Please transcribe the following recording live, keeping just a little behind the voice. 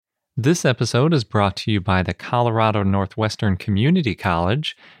This episode is brought to you by the Colorado Northwestern Community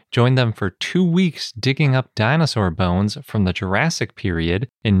College. Join them for 2 weeks digging up dinosaur bones from the Jurassic period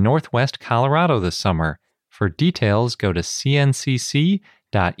in Northwest Colorado this summer. For details, go to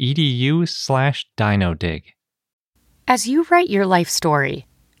cncc.edu/dinodig. As you write your life story,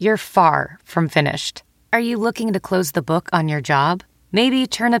 you're far from finished. Are you looking to close the book on your job? Maybe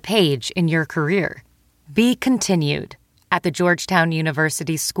turn a page in your career? Be continued at the Georgetown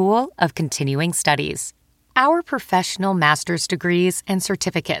University School of Continuing Studies. Our professional master's degrees and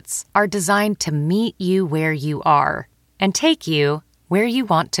certificates are designed to meet you where you are and take you where you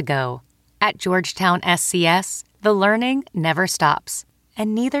want to go. At Georgetown SCS, the learning never stops,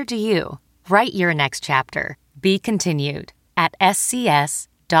 and neither do you. Write your next chapter. Be continued at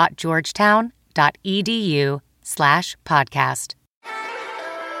scs.georgetown.edu/podcast.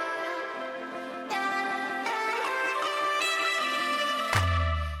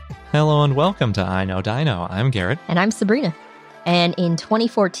 Hello and welcome to I Know Dino. I'm Garrett. And I'm Sabrina. And in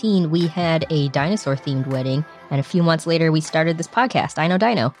 2014, we had a dinosaur-themed wedding, and a few months later, we started this podcast, I Know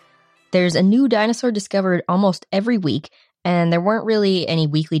Dino. There's a new dinosaur discovered almost every week, and there weren't really any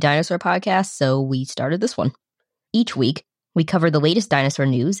weekly dinosaur podcasts, so we started this one. Each week, we cover the latest dinosaur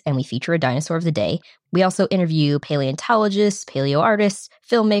news, and we feature a dinosaur of the day. We also interview paleontologists, paleo-artists,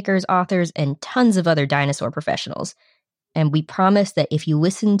 filmmakers, authors, and tons of other dinosaur professionals. And we promise that if you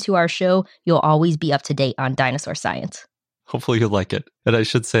listen to our show, you'll always be up to date on dinosaur science. Hopefully you'll like it. And I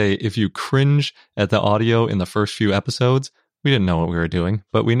should say, if you cringe at the audio in the first few episodes, we didn't know what we were doing,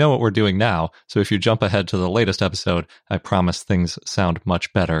 but we know what we're doing now. So if you jump ahead to the latest episode, I promise things sound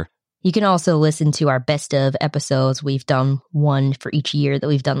much better. You can also listen to our best of episodes. We've done one for each year that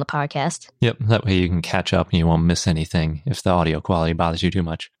we've done the podcast. Yep, that way you can catch up and you won't miss anything if the audio quality bothers you too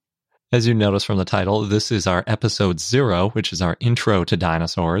much. As you notice from the title, this is our episode 0, which is our intro to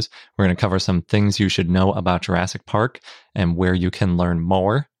dinosaurs. We're going to cover some things you should know about Jurassic Park and where you can learn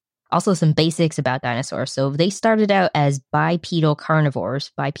more. Also some basics about dinosaurs. So they started out as bipedal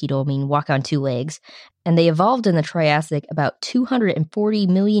carnivores. Bipedal mean walk on 2 legs. And they evolved in the Triassic about 240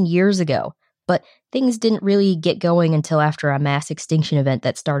 million years ago. But things didn't really get going until after a mass extinction event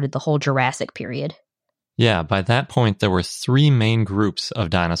that started the whole Jurassic period. Yeah, by that point, there were 3 main groups of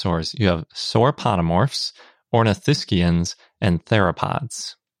dinosaurs. You have sauropodomorphs, ornithischians, and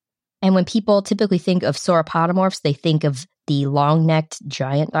theropods. And when people typically think of sauropodomorphs, they think of the long-necked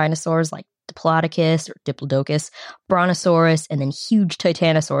giant dinosaurs like Diplodocus or Diplodocus, Brontosaurus, and then huge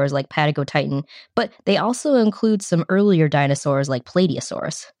titanosaurs like Patagotitan. But they also include some earlier dinosaurs like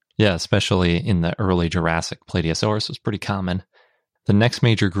Plateosaurus. Yeah, especially in the early Jurassic, Plateosaurus was pretty common. The next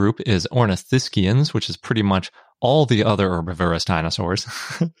major group is ornithischians, which is pretty much all the other herbivorous dinosaurs.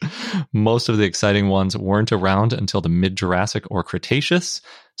 Most of the exciting ones weren't around until the mid-Jurassic or Cretaceous,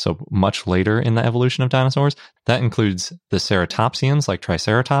 so much later in the evolution of dinosaurs. That includes the ceratopsians like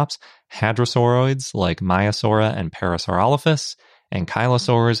Triceratops, hadrosauroids like Maiasaura and Parasaurolophus,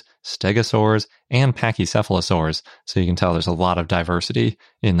 ankylosaurs, stegosaurs, and pachycephalosaurs. So you can tell there's a lot of diversity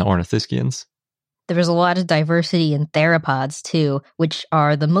in the ornithischians. There was a lot of diversity in theropods, too, which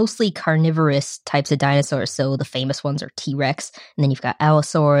are the mostly carnivorous types of dinosaurs. So the famous ones are T-Rex, and then you've got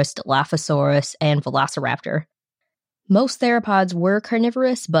Allosaurus, Dilophosaurus, and Velociraptor. Most theropods were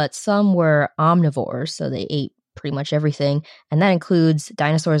carnivorous, but some were omnivores, so they ate pretty much everything. And that includes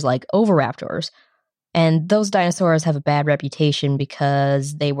dinosaurs like oviraptors. And those dinosaurs have a bad reputation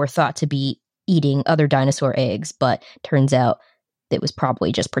because they were thought to be eating other dinosaur eggs, but turns out it was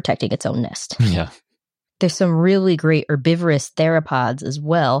probably just protecting its own nest. Yeah. There's some really great herbivorous theropods as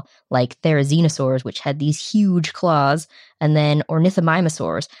well, like therizinosaurs, which had these huge claws, and then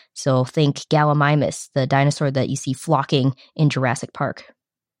ornithomimosaurs. So think Gallimimus, the dinosaur that you see flocking in Jurassic Park.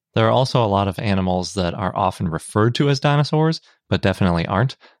 There are also a lot of animals that are often referred to as dinosaurs, but definitely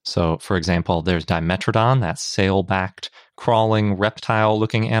aren't. So, for example, there's Dimetrodon, that sail-backed, crawling,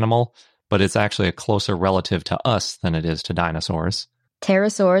 reptile-looking animal, but it's actually a closer relative to us than it is to dinosaurs.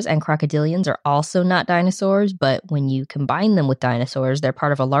 Pterosaurs and crocodilians are also not dinosaurs, but when you combine them with dinosaurs, they're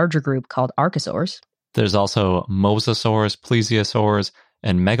part of a larger group called archosaurs. There's also mosasaurs, plesiosaurs,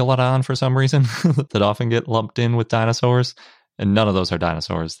 and megalodon for some reason that often get lumped in with dinosaurs. And none of those are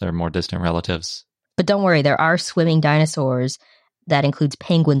dinosaurs. They're more distant relatives. But don't worry, there are swimming dinosaurs. That includes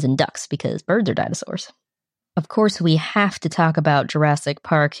penguins and ducks, because birds are dinosaurs. Of course, we have to talk about Jurassic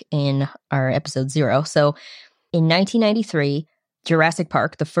Park in our episode 0. So, in 1993, Jurassic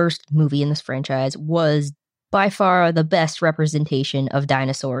Park, the first movie in this franchise, was by far the best representation of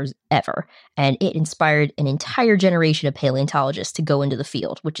dinosaurs ever. And it inspired an entire generation of paleontologists to go into the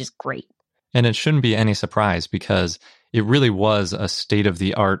field, which is great. And it shouldn't be any surprise because it really was a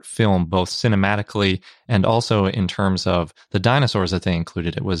state-of-the-art film, both cinematically and also in terms of the dinosaurs that they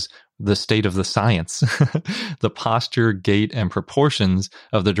included. It was the state of the science. The posture, gait, and proportions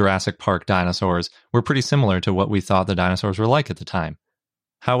of the Jurassic Park dinosaurs were pretty similar to what we thought the dinosaurs were like at the time.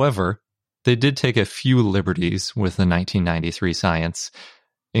 However, they did take a few liberties with the 1993 science,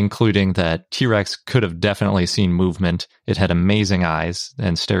 including that T-Rex could have definitely seen movement. It had amazing eyes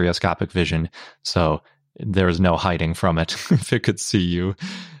and stereoscopic vision, so there was no hiding from it if it could see you.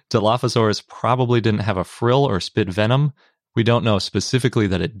 Dilophosaurus probably didn't have a frill or spit venom. We don't know specifically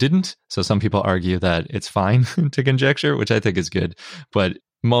that it didn't, so some people argue that it's fine to conjecture, which I think is good, but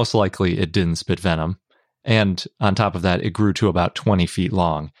most likely it didn't spit venom. And on top of that, it grew to about 20 feet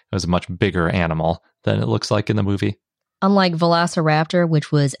long. It was a much bigger animal than it looks like in the movie. Unlike Velociraptor,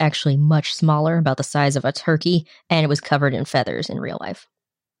 which was actually much smaller, about the size of a turkey, and it was covered in feathers in real life.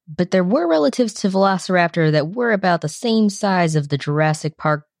 But there were relatives to Velociraptor that were about the same size of the Jurassic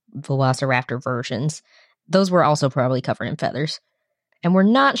Park Velociraptor versions. Those were also probably covered in feathers. And we're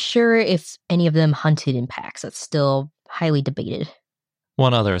not sure if any of them hunted in packs. That's still highly debated.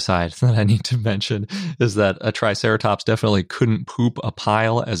 One other aside that I need to mention is that a Triceratops definitely couldn't poop a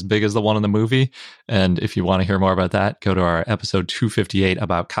pile as big as the one in the movie. And if you want to hear more about that, go to our episode 258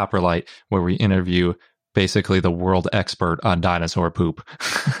 about Coprolite, where we interview basically the world expert on dinosaur poop.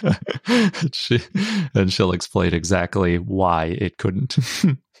 and she'll explain exactly why it couldn't.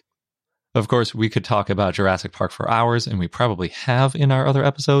 Of course, we could talk about Jurassic Park for hours, and we probably have in our other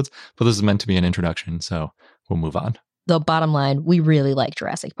episodes, but this is meant to be an introduction, so we'll move on. The bottom line, we really like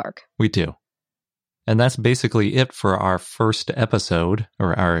Jurassic Park. We do. And that's basically it for our first episode,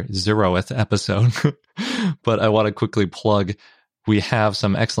 or our 0th episode. But I want to quickly plug, we have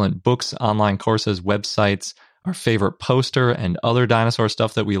some excellent books, online courses, websites, our favorite poster, and other dinosaur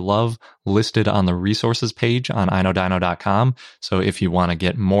stuff that we love listed on the resources page on iknowdino.com. So if you want to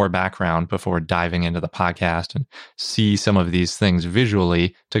get more background before diving into the podcast and see some of these things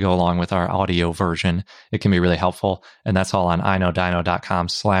visually to go along with our audio version, it can be really helpful. And that's all on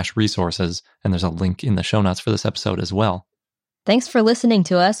iknowdino.com/resources. And there's a link in the show notes for this episode as well. Thanks for listening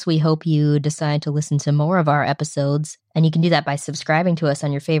to us. We hope you decide to listen to more of our episodes. And you can do that by subscribing to us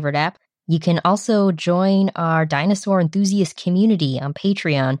on your favorite app. You can also join our dinosaur enthusiast community on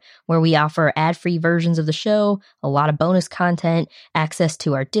Patreon, where we offer ad-free versions of the show, a lot of bonus content, access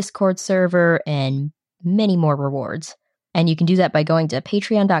to our Discord server, and many more rewards. And you can do that by going to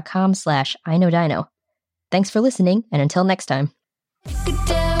patreon.com/iknowdino. Thanks for listening, and until next time.